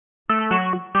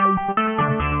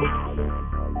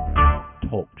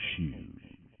Shoe.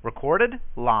 Recorded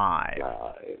live.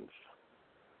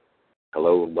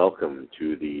 Hello and welcome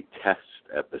to the test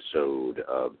episode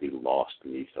of the Lost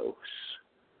Mythos,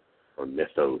 or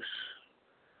Mythos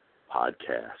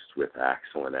podcast with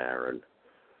Axel and Aaron.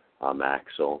 I'm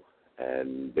Axel,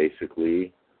 and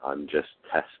basically I'm just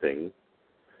testing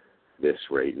this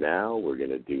right now. We're going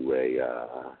to do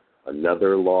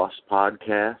another Lost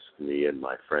podcast, me and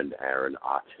my friend Aaron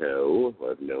Otto, who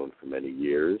I've known for many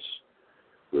years.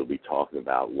 We'll be talking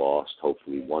about Lost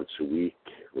hopefully once a week,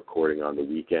 recording on the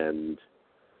weekend.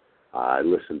 I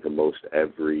listen to most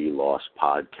every Lost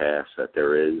podcast that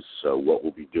there is, so what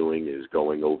we'll be doing is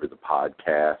going over the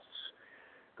podcasts,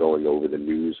 going over the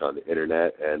news on the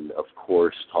internet, and of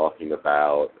course talking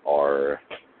about our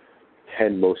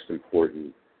 10 most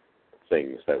important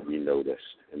things that we noticed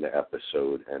in the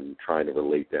episode and trying to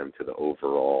relate them to the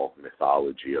overall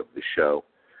mythology of the show.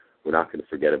 We're not going to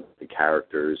forget about the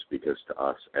characters because to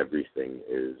us everything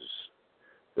is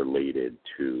related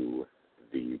to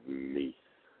the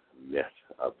myth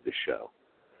of the show.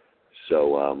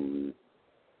 So,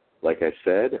 like I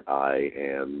said, I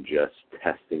am just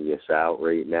testing this out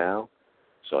right now.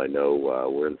 So I know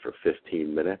we're in for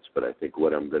 15 minutes, but I think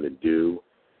what I'm going to do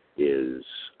is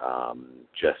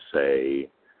just say,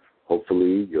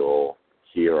 hopefully you'll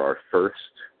hear our first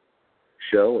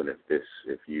show, and if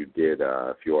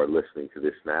you are listening to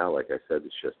this now, like I said,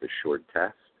 it's just a short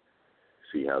test,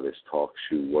 see how this talk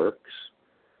shoe works,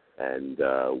 and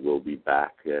we'll be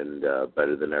back and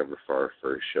better than ever for our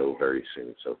first show very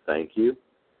soon. So thank you,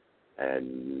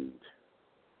 and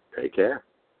take care.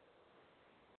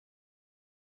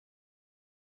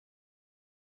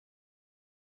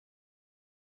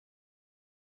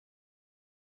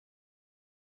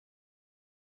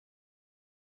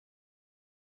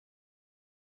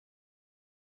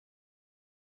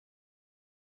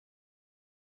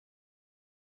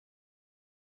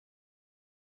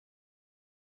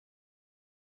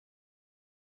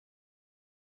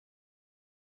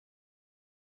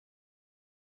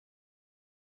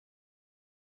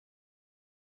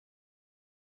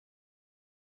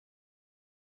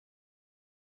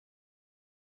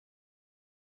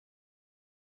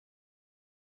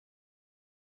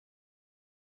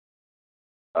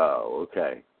 Oh,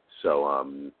 okay. So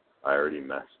I already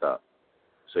messed up.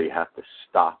 So you have to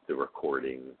stop the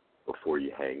recording before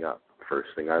you hang up. First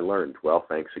thing I learned. Well,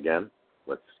 thanks again.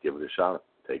 Let's give it a shot.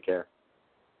 Take care.